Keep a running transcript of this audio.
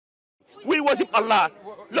We worship Allah.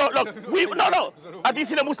 Look, no. Have you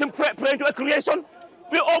seen a Muslim praying to a creation?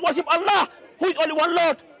 We all worship Allah, who is only one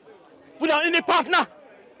Lord, without any partner.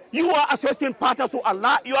 You are associating partners to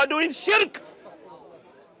Allah. You are doing shirk,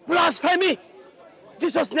 blasphemy.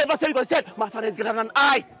 Jesus never said, God said, my Father is greater than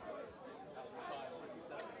I.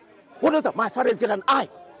 What is that? My Father is greater than I.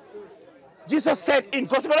 Jesus said in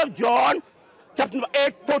Gospel of John, chapter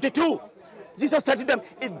 8:42, Jesus said to them,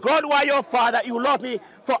 if God were your Father, you love me,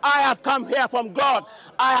 for I have come here from God.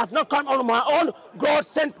 I have not come on my own. God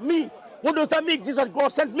sent me. What does that mean? Jesus, God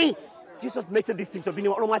sent me. Jesus makes a distinction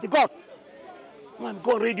between Almighty God. Man,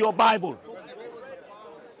 go read your Bible.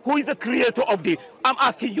 Who is the creator of the? I'm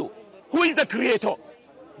asking you, who is the creator?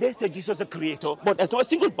 They say Jesus is the creator, but there's not a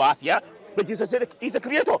single verse here. But Jesus said he's the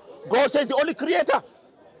creator. God says the only creator.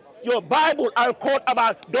 Your Bible, I'll quote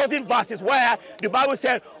about dozen verses where the Bible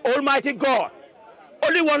says, Almighty God,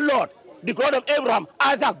 only one Lord, the God of Abraham,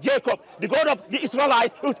 Isaac, Jacob, the God of the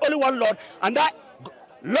Israelites, who is only one Lord, and that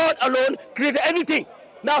Lord alone created everything.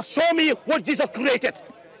 Now show me what Jesus created.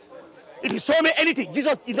 If you show me anything,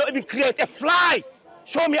 Jesus did not even create a fly.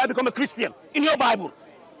 Show me I become a Christian in your Bible.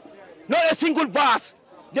 Not a single verse.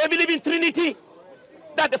 They believe in Trinity,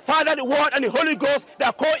 that the Father, the Word, and the Holy Ghost, they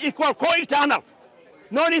are co-equal, co-eternal.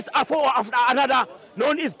 None is after another,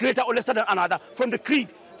 none is greater or lesser than another. From the creed,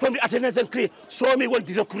 from the Athanasian creed, show me what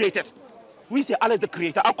Jesus created. We say Allah is the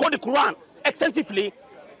creator. I quote the Quran extensively.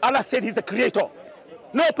 Allah said he's the creator.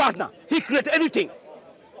 No partner. He created everything.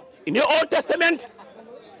 In your Old Testament,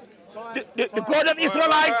 the God of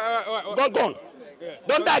Israelites, go on. Yeah.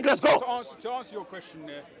 Don't digress, go. To answer your question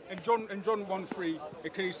there, in John 1:3,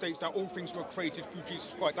 it clearly states that all things were created through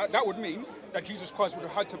Jesus Christ. That would mean that Jesus Christ would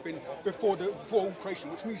have had to have been before all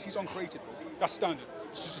creation, which means he's uncreated. That's standard.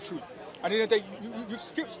 It's just the truth. At the end of the day, you've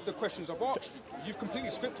skipped the questions I've asked you. You've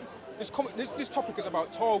completely skipped them. This topic is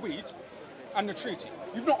about Tawhid and the Trinity.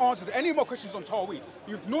 You've not answered any more questions on Tawhid.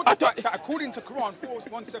 You've not the fact that according to Quran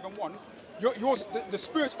 171, the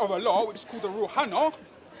spirit of Allah, which is called the Ruhana,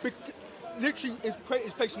 literally is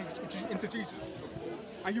placed into Jesus.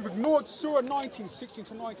 And you've ignored Surah 19, 16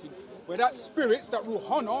 to 19, where that spirit, that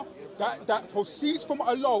Ruhana, that proceeds from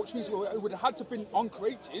Allah, which means it would have had to have been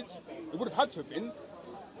uncreated, it would have had to have been,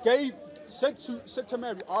 said to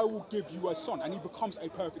Mary, I will give you a son, and he becomes a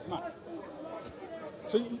perfect man.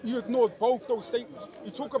 So you ignored both those statements.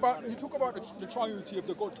 You talk about the triunity of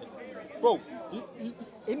the Godhead. Bro,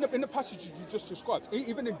 in the passages you just described,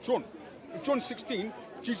 even in John 16,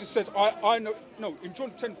 Jesus says, in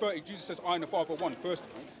John 10:30, Jesus says, I and the Father are one, first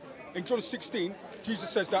of all. In John 16,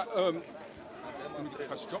 Jesus says that, let me get the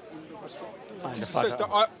passage up. Jesus says that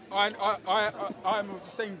I am of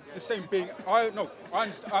the same being. I and the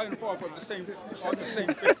Father are the same thing.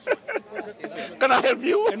 Can I help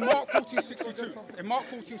you? In Mark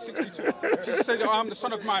 14:62, Jesus says that I am the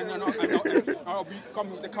Son of Man and I'll be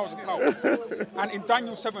coming with the cows of power. And in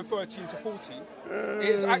Daniel 7:13 to 14, it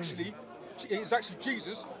is actually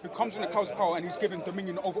Jesus who comes in the clouds of power and he's given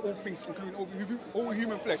dominion over all things, including all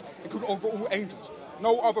human flesh, including over all angels.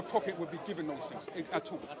 No other prophet would be given those things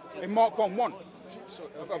at all. In Mark 1:1, so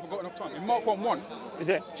I've got enough time. In Mark 1:1,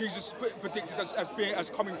 Jesus predicted as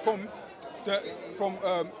coming from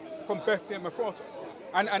Bethlehem Ephrata.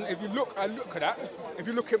 And if you look at that, if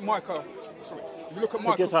you look at Micah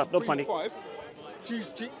 3:5,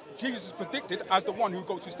 Jesus predicted as the one who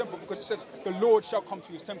goes to his temple, because it says the Lord shall come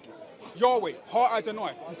to his temple. Yahweh, Ha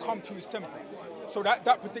Adonai, will come to his temple. So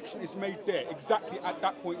that prediction is made there, exactly at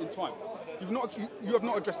that point in time. You have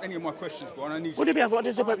not addressed any of my questions, bro, and I need you. What do you mean? What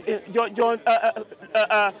is John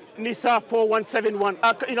Nisa 4171?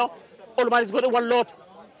 Almighty is God, one Lord.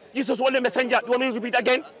 Jesus was the messenger. You want me to repeat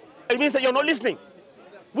again? It means that you're not listening.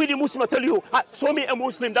 We the Muslims tell you, show me a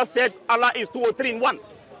Muslim that said Allah is 2 or 3 in 1.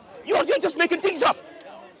 You're just making things up.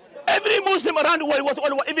 Every Muslim around the world was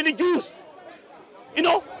only one, even the Jews.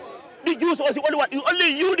 The Jews was the only one. Only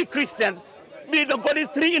you, the Christians, believe that God is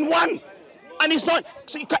 3 in 1. And it's not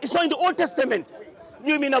in the Old Testament.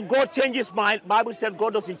 You mean that God changed his mind? Bible said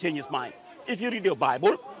God doesn't change his mind. If you read your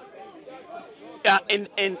Bible, in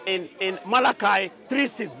Malachi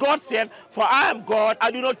 3:6, God said, for I am God,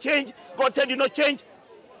 I do not change. God said, do not change.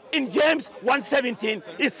 In James 1:17,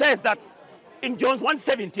 it says that, in John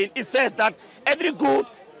 1:17, it says that every good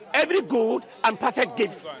and perfect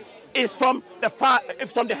gift is from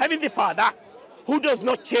the Heavenly Father, who does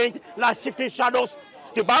not change like shifting shadows.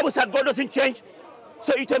 The Bible said God doesn't change.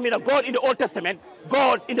 So you tell me that God in the Old Testament,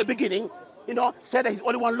 God in the beginning, said that he's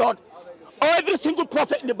only one Lord. Every single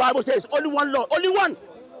prophet in the Bible says only one Lord, only one.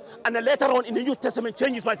 And then later on in the New Testament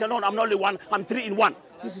changes by saying, no, I'm not only one, I'm 3 in 1.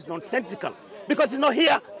 This is nonsensical because it's not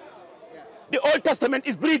here. The Old Testament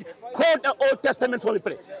is breed. Quote the Old Testament for me,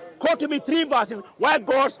 please. Quote to me 3 verses where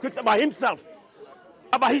God speaks about himself,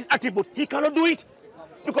 about his attributes. He cannot do it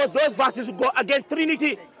because those verses go against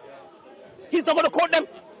Trinity. He's not going to quote them.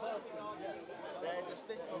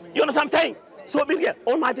 You understand what I'm saying? So here,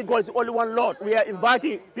 Almighty God is the only one Lord. We are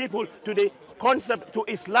inviting people to the concept to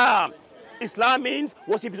Islam. Islam means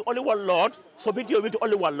worship is only one Lord, submit your will to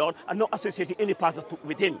only one Lord, and not associating any persons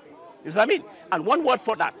with him. You see what I mean? And one word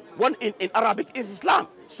for that, one in Arabic is Islam.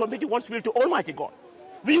 Submit one's will to Almighty God.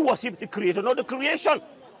 We worship the Creator, not the creation.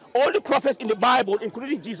 All the prophets in the Bible,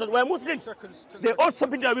 including Jesus, were Muslims. They all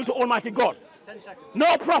submit their will to Almighty God.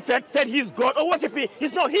 No prophet said he's God or worship him.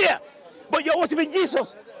 He's not here. But you're worshiping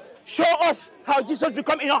Jesus. Show us how Jesus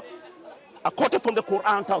become, a quote from the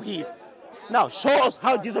Quran, Tawheed. Now, show us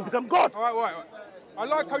how Jesus became God. All right. I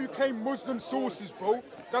like how you claim Muslim sources, bro.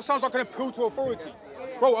 That sounds like an appeal to authority.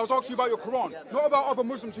 Bro, I was asking you about your Quran, not about other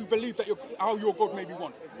Muslims who believe that how your God may be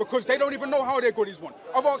one. Because they don't even know how their God is one.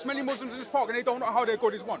 I've asked many Muslims in this park and they don't know how their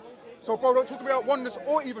God is one. So, bro, don't talk about oneness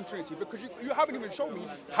or even Trinity because you haven't even shown me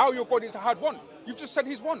how your God is had one. You've just said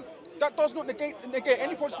he's one. That does not negate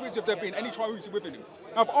any possibility of there being any triunity within him.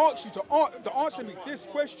 Now, I've asked you to answer me this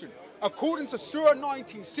question. According to Surah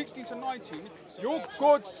 19, 16 to 19, your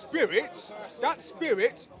God's spirit, that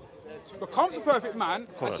spirit, becomes a perfect man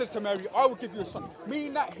and says to Mary, I will give you a son.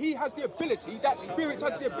 Meaning that he has the ability, that spirit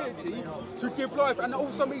has the ability to give life, and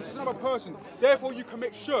also means it's another person. Therefore, you can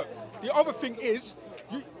make sure. The other thing is,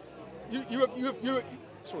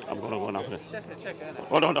 sorry. I'm going to go now. Check it.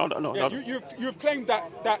 Oh, no. Yeah, you've claimed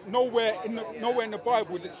that nowhere in the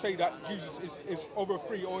Bible does it say that Jesus is of a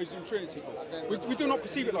three or is in Trinity. We do not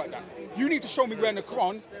perceive it like that. You need to show me where in the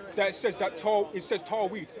Quran that it says that it says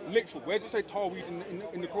Tawheed, literal. Where does it say Tawheed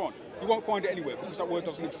in the Quran? You won't find it anywhere because that word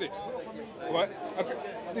doesn't exist. Right?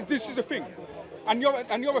 Okay. This is the thing. And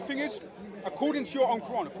the other thing is, according to your own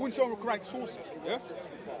Quran, according to your own Quranic sources, yeah,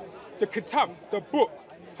 the Kitab, the book,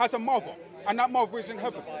 has a mother. And that mother is in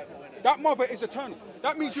heaven. That mother is eternal.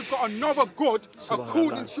 That means you've got another God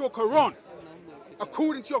according to your Quran.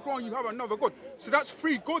 According to your Quran, you have another God. So that's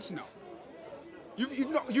 3 gods now.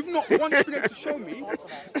 You've not once been able to show me.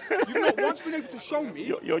 You've not once been able to show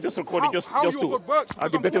me. You're just recording. How your God works. I'll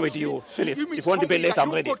be better with you. Finish. If you want to be late,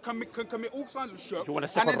 I'm ready. Your God can commit all kinds of shirk. You want a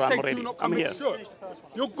and second then round, say, I'm ready. do not I'm commit here. shirk.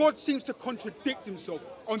 Your God seems to contradict himself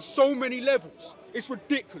on so many levels. It's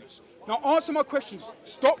ridiculous. Now answer my questions.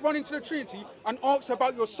 Stop running to the Trinity and answer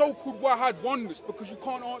about your so-called Wahad oneness because you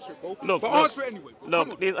can't answer it, bro. But answer it anyway. Bro.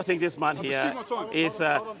 Look, I think this man here is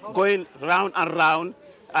going round and round,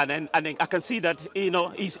 and then I can see that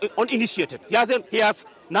he's uninitiated. He has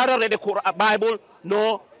neither read the Bible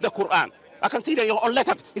nor the Quran. I can see that you're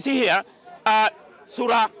unlettered. You see here,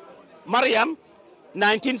 Surah Maryam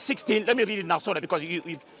 19:16. Let me read it now, sorry, because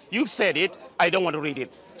you said it. I don't want to read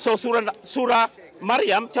it. So Surah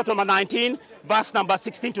Maryam, chapter number 19, verse number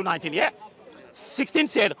 16 to 19, yeah? 16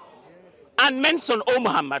 said, and mention, O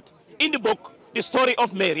Muhammad, in the book, the story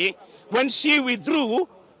of Mary, when she withdrew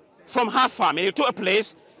from her family to a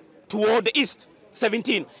place toward the east,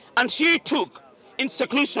 17, and she took in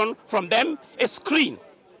seclusion from them a screen,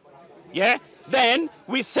 yeah? Then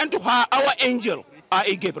we sent to her our angel,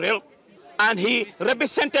 i.e. Gabriel, and he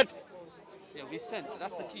represented. Yeah, we sent.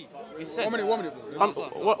 That's the key. We sent. 1 minute.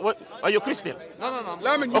 What? Are you Christian? No.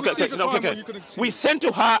 Lamin, Okay. We sent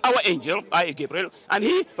to her our angel, i.e. Gabriel, and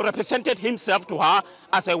he represented himself to her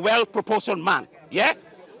as a well-proportioned man. Yeah?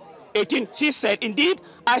 18, she said, indeed,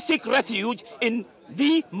 I seek refuge in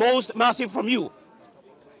the most mercy from you,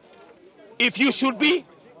 if you should be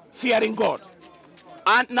fearing God.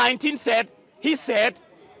 And 19 said, he said,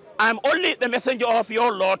 I'm only the messenger of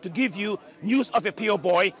your Lord to give you news of a pure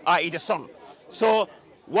boy, i.e. the son. So,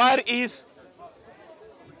 where is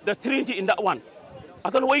the Trinity in that one? I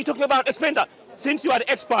don't know what you're talking about. Explain that. Since you are the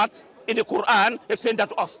expert in the Quran, explain that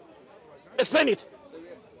to us. Explain it.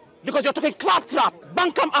 Because you're talking claptrap,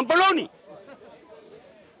 bunkum, and baloney.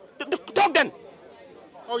 Talk then.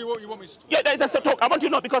 Oh, you want me to talk? Yeah, that's the talk. I want you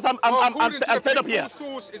to know because I'm fed up here.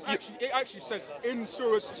 Source is it actually says in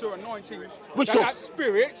Surah 19 Which that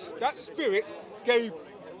source? that spirit gave,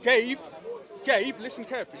 listen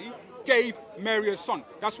carefully, gave Mary a son.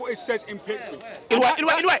 That's what it says in Picture. In where?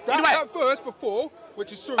 That verse before,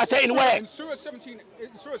 which is Surah. I say in where? In Surah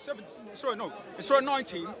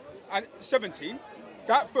 19 and 17,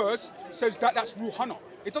 that verse says that's Ruhana.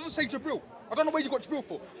 It doesn't say Jibril. I don't know where you got Jibril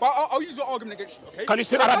for, but I'll use the argument against you, okay? Can you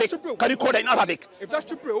speak Arabic? Jibril, Can you quote it in Arabic? If that's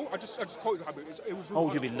Jibril, I just quoted Arabic. It was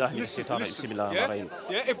Ruhana. Listen,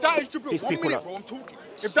 yeah? If that is Jibril, 1 minute, bro, I'm talking.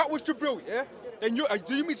 If that was Jibril, yeah, then do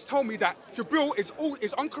you mean to tell me that Jibril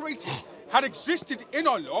is uncreated, had existed in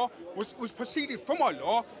Allah, was proceeded from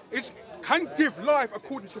Allah, can give life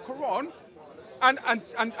according to the Quran,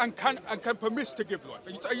 and can permit to give life.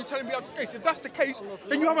 Are you telling me that's the case? If that's the case,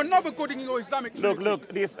 then you have another God in your Islamic Trinity.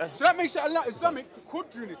 Look, this. So that makes it an Islamic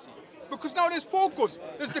quadrinity. Because now there's 4 gods.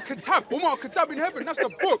 There's the Kitab, Umar Kitab in heaven. That's the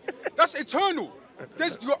book. That's eternal.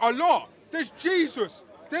 There's your Allah. There's Jesus.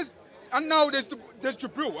 And now there's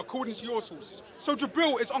Jibril, according to your sources. So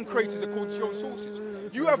Jibril is uncreated according to your sources.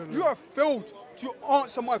 You have failed to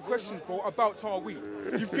answer my questions, bro, about Tawhid.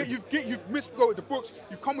 You've misquoted the books.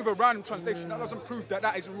 You've come with a random translation that doesn't prove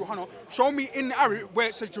that isn't Ruhana. Show me in Arabic where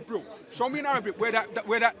it says Jibril. Show me in Arabic where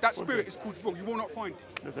that spirit is called Jibril. You will not find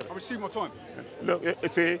it. I receive my time. Look, you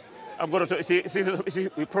see, I'm going to see.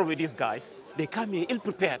 Probably these guys, they come here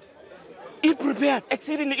ill-prepared,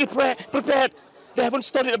 exceedingly ill-prepared. They haven't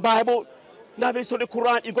studied the Bible. Now they study the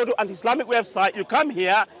Quran. You go to an Islamic website. You come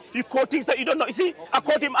here. You quote things that you don't know. You see, I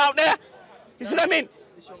quote him out there. You see what I mean?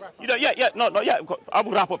 You know, I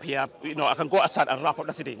will wrap up here. You know, I can go aside and wrap up.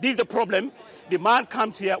 That's it. This is the problem. The man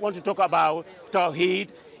comes here, wants to talk about Tawheed.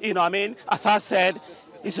 You know what I mean? As I said,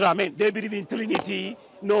 you see what I mean? They believe in Trinity.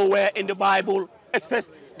 Nowhere in the Bible. Express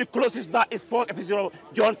the closest that is 4th episode of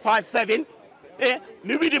John 5:7.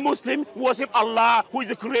 Maybe the Muslim worship Allah, who is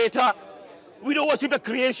the creator. We don't worship the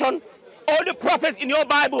creation. All the prophets in your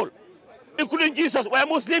Bible, including Jesus, were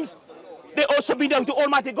Muslims. They also belong to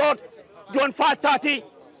Almighty God. John 5:30.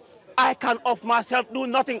 I can of myself do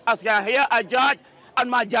nothing. As I hear, I judge,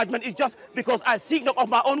 and my judgment is just because I seek not of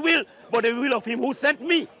my own will, but the will of him who sent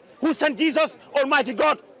me, who sent Jesus, Almighty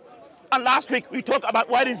God. And last week we talked about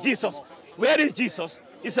where is Jesus. Where is Jesus?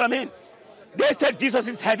 You see what I mean? They said Jesus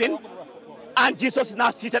is heaven, and Jesus is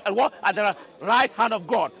now seated at what? At the right hand of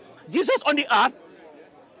God. Jesus on the earth,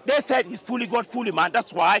 they said he's fully God, fully man.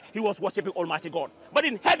 That's why he was worshiping Almighty God. But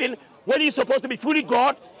in heaven, when he's supposed to be fully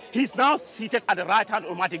God, he's now seated at the right hand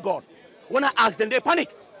of Almighty God. When I ask them, they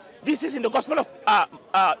panic. This is in the Gospel of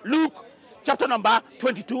Luke, chapter number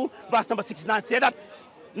 22, verse number 69, say that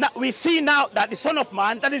now, we see now that the Son of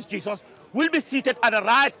Man, that is Jesus, will be seated at the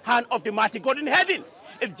right hand of the mighty God in heaven.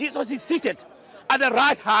 If Jesus is seated at the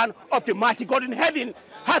right hand of the mighty God in heaven,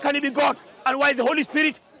 how can he be God? And why is the Holy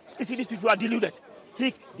Spirit? You see, these people are deluded.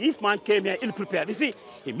 This man came here ill-prepared. You see,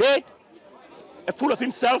 he made a fool of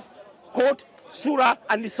himself, quote Surah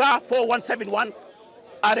An-Nisa 4171.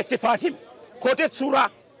 I rectified him. Quoted Surah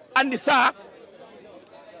An-Nisa,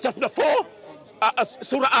 chapter 4,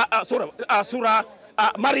 Surah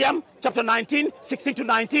Maryam, chapter 19, 16 to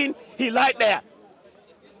 19. He lied there.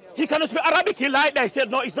 He cannot speak Arabic. He lied there. He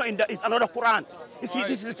said, no, it's not in there. It's another Quran. You see,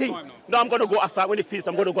 this is the thing. No, I'm going to go outside. When he finishes,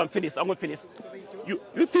 I'm going to go and finish. I'm going to finish. You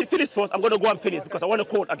finish first. I'm going to go and finish because I want to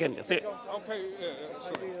quote again. You see? Okay,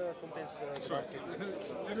 sorry.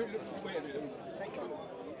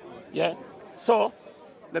 Yeah. So,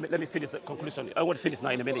 let me finish the conclusion. I want to finish now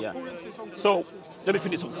in a minute. Yeah. So, let me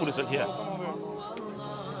finish the conclusion here.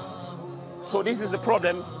 So, this is the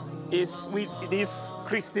problem is with these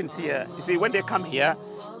Christians here. You see, when they come here,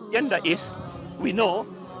 gender is, we know,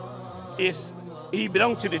 is he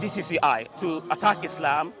belonged to the DCCI to attack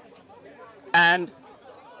Islam, and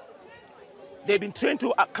they've been trained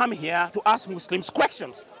to come here to ask Muslims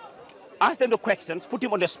questions. Ask them the questions, put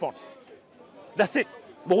them on the spot. That's it.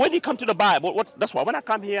 But when you come to the Bible, that's why when I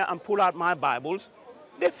come here and pull out my Bibles,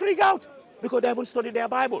 they freak out because they haven't studied their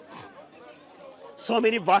Bible. So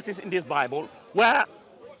many verses in this Bible where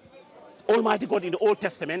Almighty God in the Old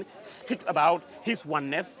Testament speaks about his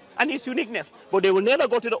oneness and his uniqueness, but they will never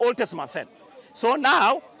go to the Old Testament set. So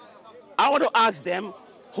now, I want to ask them,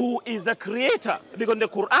 who is the creator? Because in the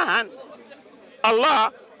Quran,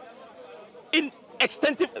 Allah, in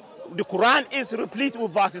extensive, the Quran is replete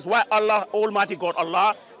with verses where Allah, Almighty God,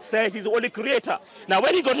 Allah says he's the only creator. Now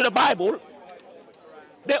when you go to the Bible,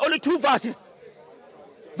 there are only 2 verses.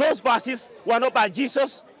 Those verses were not by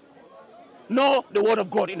Jesus, nor the word of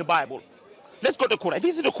God in the Bible. Let's go to the Quran. If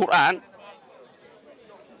this is the Quran,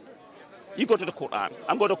 you go to the Quran.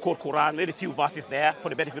 I'm going to quote Quran, maybe a few verses there for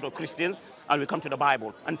the benefit of Christians, and we come to the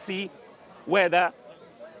Bible and see whether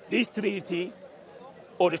this Trinity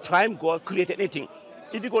or the triune God created anything.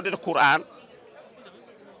 If you go to the Quran,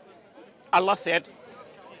 Allah said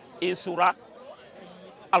in Surah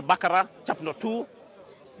Al-Baqarah, chapter 2,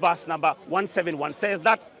 verse number 171, says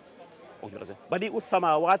that He is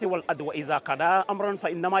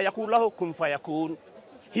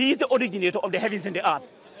the originator of the heavens and the earth.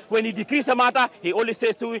 When he decrees a matter, he only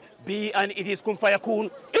says to it, be, and it is kun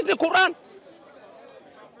fayakun. It's the Quran.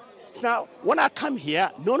 Now, when I come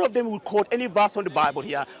here, none of them will quote any verse from the Bible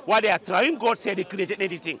here. Why they are trying, God said he created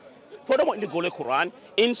anything. Furthermore, in the Holy Quran,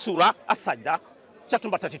 in Surah As-Sajdah, chapter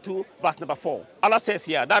number 32, verse number 4. Allah says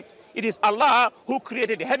here that it is Allah who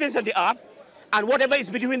created the heavens and the earth and whatever is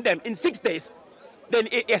between them in 6 days. Then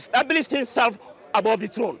he established himself above the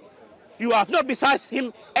throne. You have not besides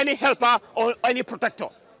him any helper or any protector.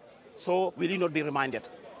 So we need not be reminded.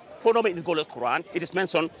 Furthermore, in the God's Quran, it is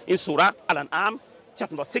mentioned in Surah Al-An'am,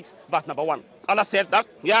 chapter number 6, verse number 1. Allah said that,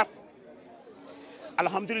 yeah,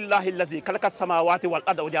 Alhamdulillahi alladhi khalaqa as-samawati wal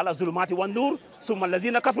arda wa ja'ala az-zulumati wan nur thumma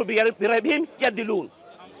allazina kafaru bi rabbihim yadilun.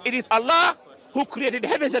 It is Allah who created the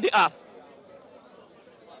heavens and the earth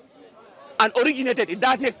and originated the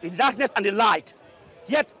darkness and the light.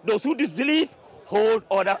 Yet those who disbelieve hold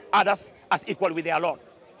others as equal with their Lord.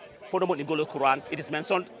 Furthermore, in the God's Quran, it is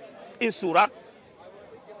mentioned in Surah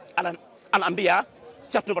Al-Anbiya,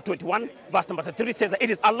 chapter number 21, verse number 33 says that it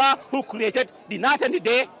is Allah who created the night and the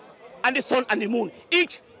day and the sun and the moon,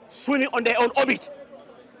 each swimming on their own orbit.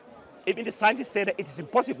 Even the scientists say that it is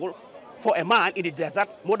impossible for a man in the desert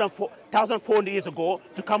more than 1,400 years ago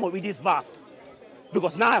to come up with this verse.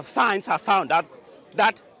 Because now science have found out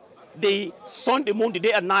that the sun, the moon, the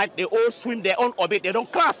day and night, they all swim their own orbit, they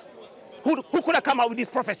don't cross. Who could have come out with this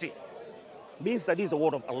prophecy? Means that this is the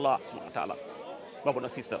word of Allah subhanahu wa ta'ala. My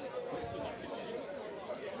brothers and sisters.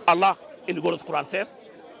 Allah in the God's Quran says,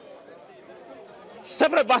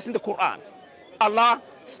 several verses in the Quran, Allah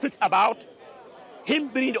speaks about him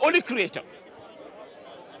being the only creator.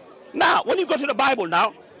 Now, when you go to the Bible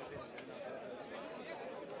now,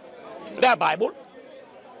 their Bible,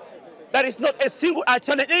 there is not a single, I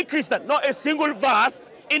challenge any Christian, not a single verse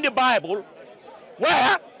in the Bible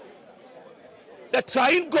where the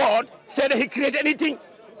triune God said that he created anything.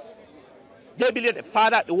 They believe the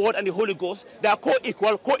Father, the Word, and the Holy Ghost, they are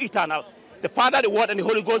co-equal, co-eternal. The Father, the Word, and the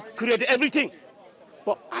Holy Ghost created everything.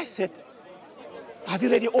 But I said, have you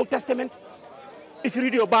read the Old Testament? If you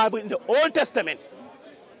read your Bible in the Old Testament,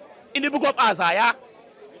 in the book of Isaiah,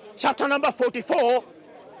 chapter number 44,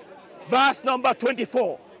 verse number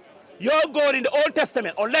 24, your God in the Old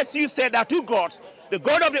Testament, unless you say there are two gods, the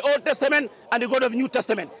God of the Old Testament and the God of the New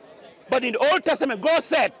Testament. But in the Old Testament, God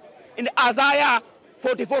said in Isaiah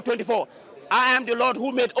 44:24, I am the Lord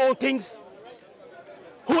who made all things,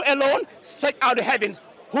 who alone stretched out the heavens,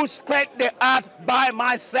 who spread the earth by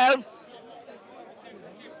myself.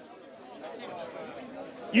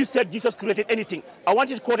 You said Jesus created anything. I want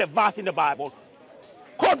you to quote a verse in the Bible.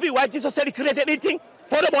 Quote me why Jesus said he created anything.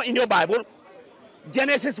 Furthermore, in your Bible,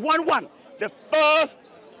 Genesis 1:1, the first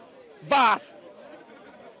verse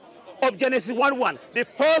of Genesis 1:1, the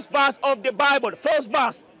first verse of the Bible, the first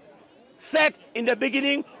verse said, in the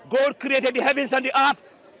beginning, God created the heavens and the earth.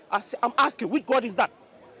 I'm asking, which God is that?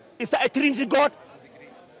 Is that a Trinity God?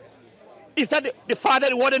 Is that the Father,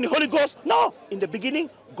 the Word, and the Holy Ghost? No. In the beginning,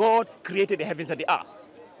 God created the heavens and the earth.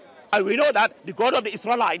 And we know that the God of the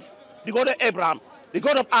Israelites, the God of Abraham, the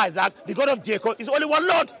God of Isaac, the God of Jacob is only one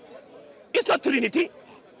Lord. It's not Trinity.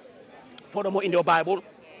 Furthermore, in your Bible,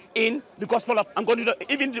 in the Gospel of, I'm going to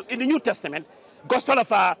even in the New Testament, Gospel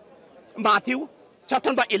of Matthew, chapter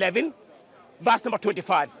number 11, verse number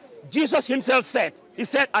 25. Jesus himself said, he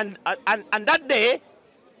said, and that day,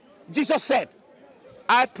 Jesus said,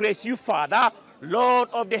 I praise you, Father, Lord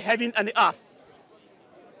of the heaven and the earth.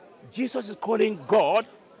 Jesus is calling God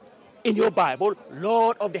in your Bible,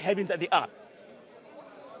 Lord of the heavens and the earth.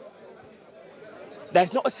 There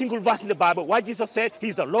is not a single verse in the Bible why Jesus said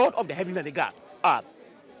he's the Lord of the heavens and the earth.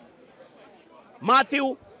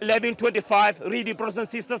 Matthew 11:25, read it, brothers and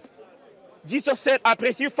sisters. Jesus said, I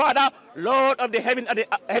praise you, Father, Lord of the heavens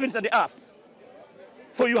and the earth.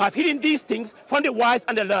 For you have hidden these things from the wise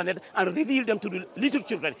and the learned and revealed them to the little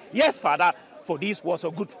children. Yes, Father, for this was a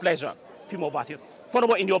good pleasure. Few more verses.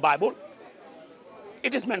 Furthermore, in your Bible,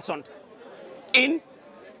 it is mentioned in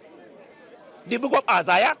the book of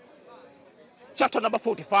Isaiah, chapter number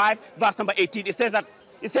 45, verse number 18. It says that,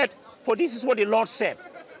 it said, for this is what the Lord said.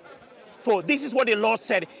 For this is what the Lord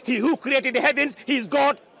said. He who created the heavens, he is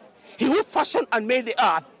God. He who fashioned and made the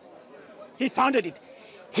earth, he founded it.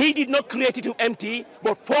 He did not create it to empty,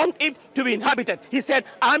 but formed it to be inhabited. He said,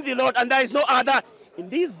 I'm the Lord and there is no other. In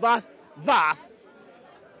this verse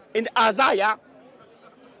in Isaiah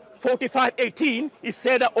 45:18, it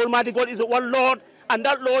said that Almighty God is the one Lord, and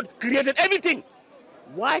that Lord created everything.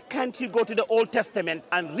 Why can't you go to the Old Testament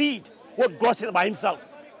and read what God said about himself?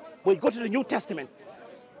 When you go to the New Testament,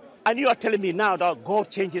 and you are telling me now that God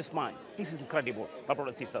changed his mind. This is incredible, my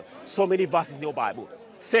brothers and sisters. So many verses in your Bible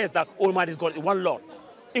says that Almighty God is one Lord,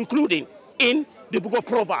 including in the book of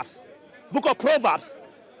Proverbs. Book of Proverbs,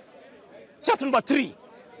 chapter number 3,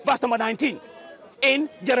 verse number 19. In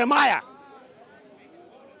Jeremiah,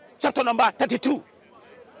 chapter number 32,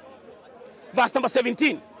 verse number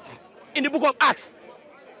 17. In the book of Acts,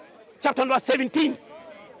 chapter number 17,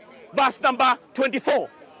 verse number 24.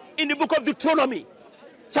 In the book of Deuteronomy,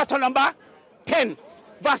 chapter number 10,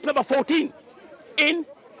 verse number 14. In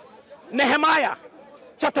Nehemiah,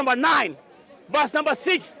 chapter number 9, verse number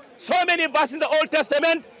 6. So many verses in the Old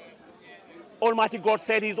Testament. Almighty God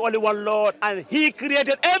said He's only one Lord and He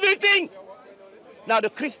created everything. Now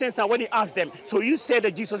the Christians, now when He asked them, so you say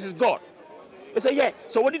that Jesus is God? They say, yeah.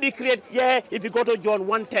 So what did He create? Yeah, if you go to John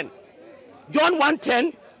 1:10. John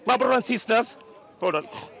 1:10, my brothers and sisters, hold on.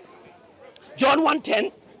 John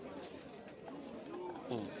 1:10.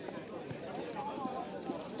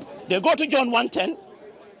 They go to John 1:10.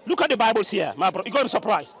 Look at the Bibles here, my brother. You're going to be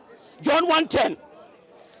surprised. John 1:10.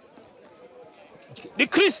 The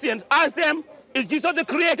Christians ask them, is Jesus the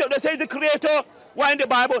creator? They say the creator. Why in the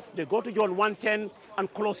Bible? They go to John 1:10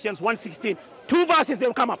 and Colossians 1:16. Two verses they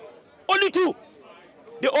will come up. Only two.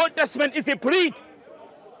 The Old Testament is a breed.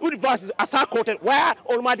 Two verses as I quoted, where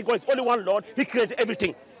Almighty God is only one Lord. He created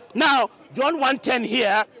everything. Now, John 1:10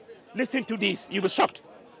 here, listen to this. You'll be shocked.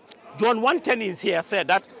 John 1:10 is here, said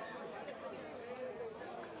that.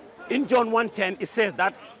 In John 1:10, it says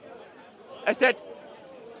that, I said,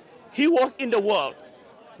 He was in the world.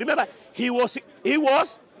 Remember, he was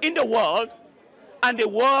in the world, and the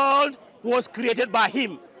world was created by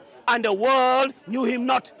Him, and the world knew Him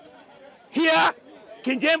not. Here,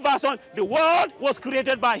 King James Version, the world was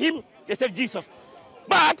created by Him. They said Jesus.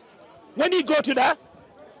 But when you go to the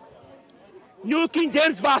New King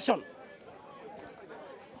James Version,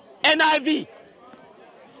 NIV,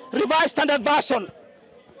 Revised Standard Version,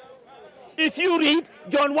 if you read,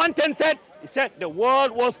 John 1:10 said, He said the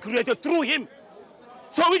world was created through Him.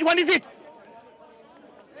 So which one is it?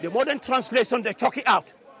 The modern translation, they chalk it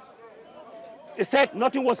out. They said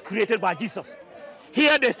nothing was created by Jesus.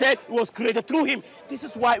 Here they said it was created through Him. This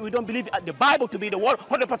is why we don't believe the Bible to be the word,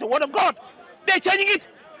 100% word of God. They're changing it.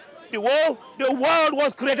 The world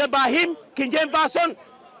was created by Him, King James Version.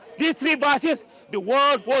 These three verses, the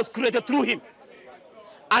world was created through Him.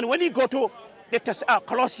 And when you go to the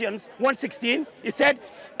Colossians 1:16, it said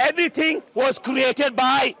everything was created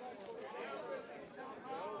by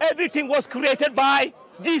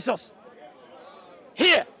Jesus.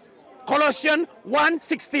 Here, Colossians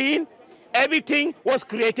 1:16, everything was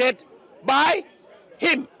created by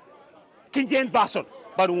Him, King James Version.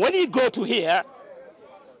 But when you go to here,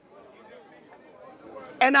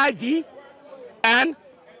 NIV and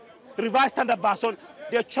Revised Standard Version,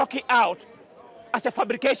 they chalk it out as a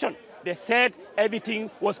fabrication. They said everything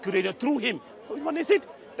was created through Him. Which one is it?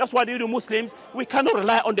 That's why the Muslims, we cannot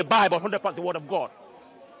rely on the Bible 100% the word of God.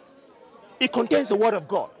 It contains the word of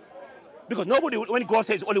God. Because nobody, when God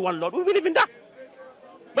says only one Lord, we believe in that.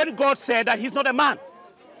 But God said that He's not a man.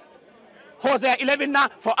 Hosea 11:9,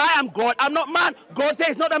 for I am God, I'm not man. God says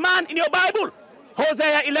He's not a man in your Bible.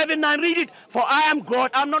 Hosea 11:9, read it. For I am God,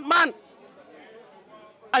 I'm not man.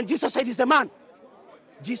 And Jesus said He's the man.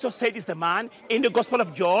 Jesus said He's the man in the Gospel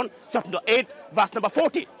of John, chapter 8, verse number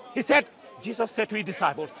 40. He said, Jesus said to His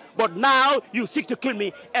disciples, but now you seek to kill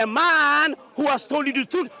me, a man who has told you the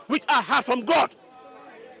truth, which I have from God.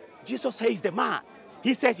 Jesus said He's the man.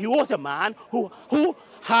 He said He was a man who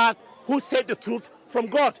said the truth from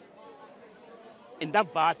God. In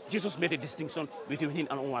that verse, Jesus made a distinction between Him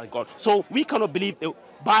and Almighty God. So we cannot believe the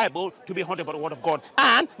Bible to be 100% the word of God.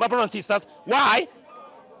 And, my brothers and sisters, why?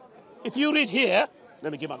 If you read here,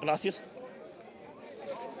 let me get my glasses.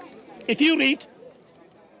 If you read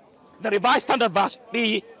the Revised Standard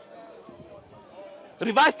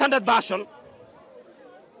Version,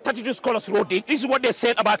 32 scholars wrote this. This is what they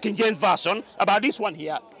said about King James Version, about this one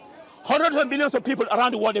here. Hundreds of millions of people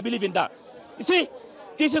around the world, they believe in that. You see,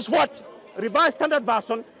 this is what Revised Standard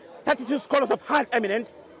Version, 32 scholars of high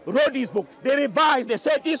eminence wrote this book. They revised, they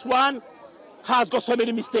said this one has got so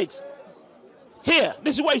many mistakes. Here,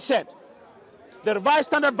 this is what he said. The Revised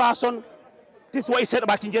Standard Version, this is what he said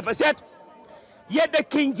about King James. He said, yet the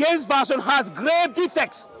King James Version has grave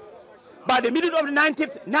defects. By the middle of the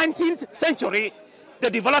 19th century, the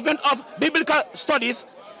development of biblical studies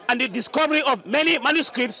and the discovery of many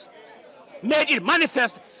manuscripts made it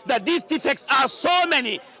manifest that these defects are so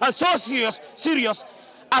many and so serious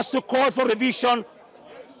as to call for revision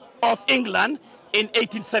of England in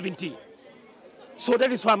 1870. So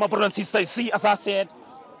that is why, my brothers and sisters, see, as I said,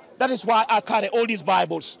 that is why I carry all these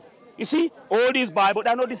Bibles. You see, all these Bibles,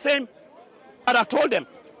 they are not the same. And I told them,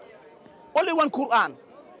 only one Quran,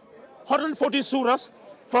 140 surahs,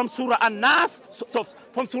 from Surah An-Nas,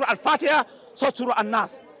 from Surah Al-Fatiha, so Surah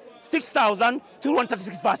An-Nas,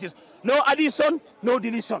 6,236 verses. No addition, no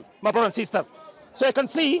deletion, my brothers and sisters. So you can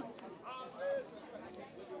see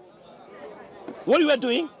what we were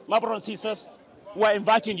doing, my brothers and sisters. We are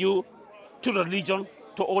inviting you to the religion,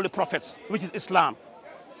 to all the prophets, which is Islam.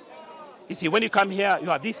 You see, when you come here, you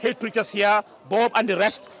have these hate preachers here, Bob and the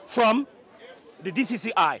rest from the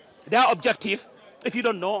DCCI. Their objective, if you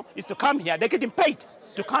don't know, is to come here. They're getting paid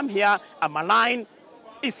to come here and malign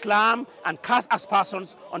Islam and cast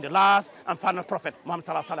aspersions on the last and final prophet, Muhammad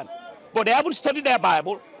Sallallahu Alaihi Wasallam. But they haven't studied their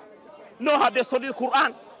Bible, nor have they studied the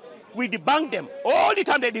Quran. We debunk them. All the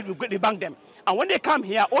time they debunk them. And when they come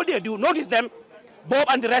here, all they do, notice them, Bob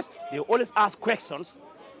and the rest, they always ask questions.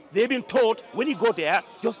 They've been taught, when you go there,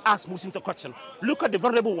 just ask Muslims a question. Look at the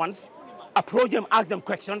vulnerable ones, approach them, ask them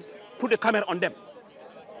questions, put the camera on them,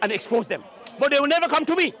 and expose them. But they will never come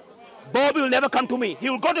to me. Bob will never come to me. He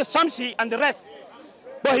will go to Samsi and the rest.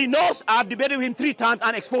 But he knows I've debated with him 3 times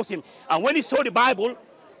and exposed him. And when he saw the Bible,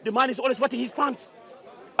 the man is always wetting his pants.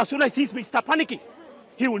 As soon as he sees me, he starts panicking.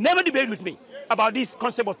 He will never debate with me about this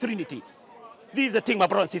concept of Trinity. This is the thing, my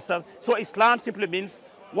brothers and sisters. So Islam simply means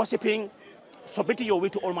worshipping, submitting your will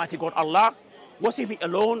to Almighty God, Allah, worshipping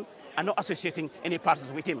alone and not associating any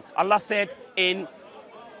partners with Him. Allah said in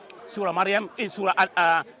Surah Maryam, in Surah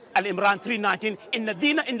Al-Imran 3:19, "Inna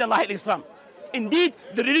dina inda Allahi al-Islam." Indeed,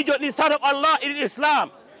 the religion inside of Allah is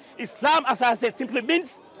Islam. Islam, as I said, simply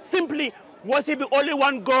means worshiping only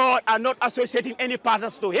one God and not associating any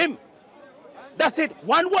partners to Him. That's it.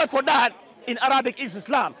 One word for that in Arabic is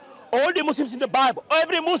Islam. All the Muslims in the Bible,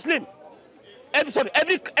 every Muslim,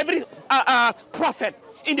 every prophet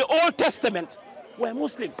in the Old Testament were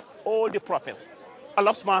Muslims. All the prophets.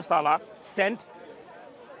 Allah subhanahu wa ta'ala sent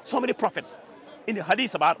so many prophets. In the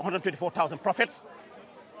Hadith, about 124,000 prophets.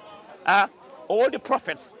 All the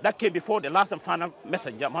prophets that came before the last and final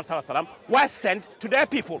messenger, Muhammad sallallahu alaihi wasallam, were sent to their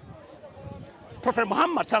people. Prophet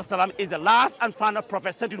Muhammad sallallahu alaihi wasallam is the last and final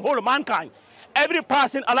prophet sent to the whole of mankind. Every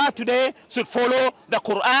person alive today should follow the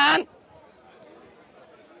Quran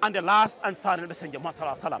and the last and final messenger, Muhammad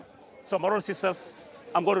sallallahu alaihi wasallam. So, my brothers and sisters,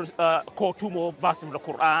 I'm going to quote 2 more verses from the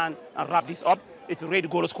Quran and wrap this up. If you read the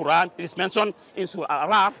God's Quran, it is mentioned in Surah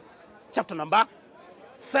Al-Araf, chapter number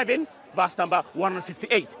 7, verse number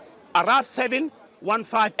 158. Araf 7,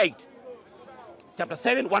 158. Chapter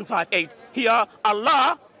 7, 158. Here,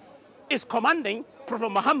 Allah is commanding Prophet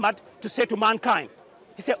Muhammad to say to mankind.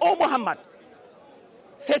 He said, "O Muhammad,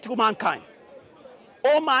 say to mankind,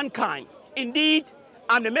 O mankind, indeed,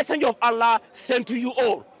 I'm the messenger of Allah sent to you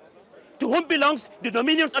all, to whom belongs the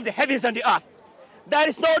dominions of the heavens and the earth. There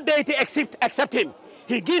is no deity except Him.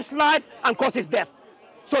 He gives life and causes death.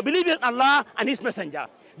 So believe in Allah and His messenger,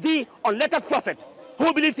 the unlettered prophet,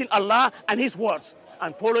 who believes in Allah and His words,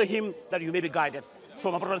 and follow Him that you may be guided."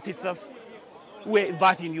 So, my brothers and sisters, we're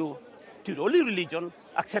inviting you to the only religion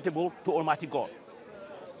acceptable to Almighty God.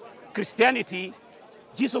 Christianity,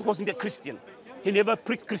 Jesus wasn't a Christian. He never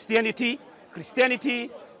preached Christianity.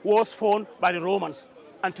 Christianity was formed by the Romans.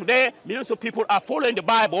 And today, millions of people are following the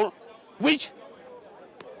Bible, which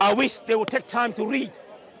I wish they would take time to read.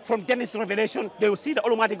 From Genesis to Revelation, they will see the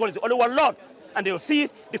Almighty God is the only one Lord. And they will see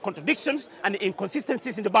the contradictions and the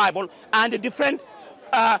inconsistencies in the Bible and the different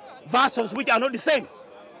versions which are not the same.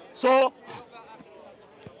 So,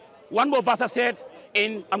 one more verse I said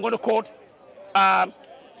I'm going to quote,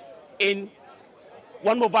 in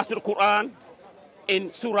one more verse of the Quran,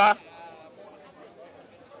 in Surah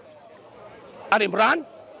Al-Imran,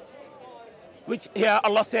 which here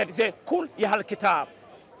Allah said, He said, "Kul ya al kitab."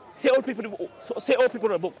 Say all people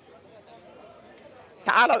of the book.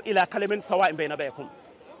 Ta'alaw ila kalimin sawa'in bayna baykum.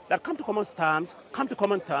 That come to common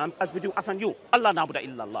terms as between us and you. Allah na'budu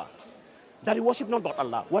illallah. That we worship not but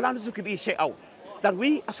Allah. Wala nuzuki bihi shay'aw. That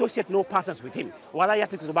we associate no partners with Him. Wala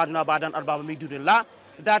yattakhidhu ba'duna ba'dan arbaba min dunillah.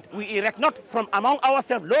 That we erect not from among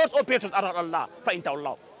ourselves lords or patrons other than Allah. Fa in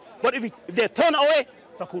ta'allahu. But if they turn away,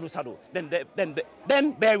 fakulu sadu.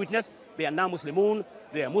 Then bear witness. They are now Muslimun.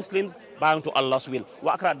 They are Muslims bound to Allah's will.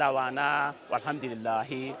 Wa akra dawana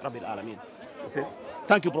walhamdulillahi rabbil alamin.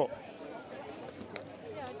 Thank you, bro.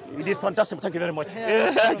 You did fantastic. Thank you very much.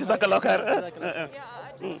 Jazakallah khair.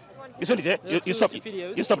 You saw it, yeah? You stopped.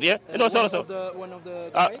 You stopped, yeah? No, sorry. One of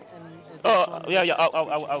the guy and yeah.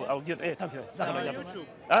 I'll give. Hey, thank you. YouTube.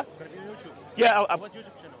 Huh? YouTube. Yeah. What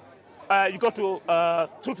YouTube channel? You go to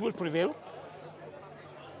Truth Will Prevail.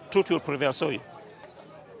 Truth Will Prevail. Sorry.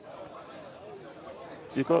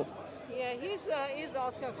 You go. Yeah, he's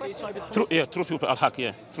asking a question. Truth Will Al-Haq.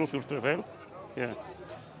 Yeah. Truth Will Prevail. Yeah.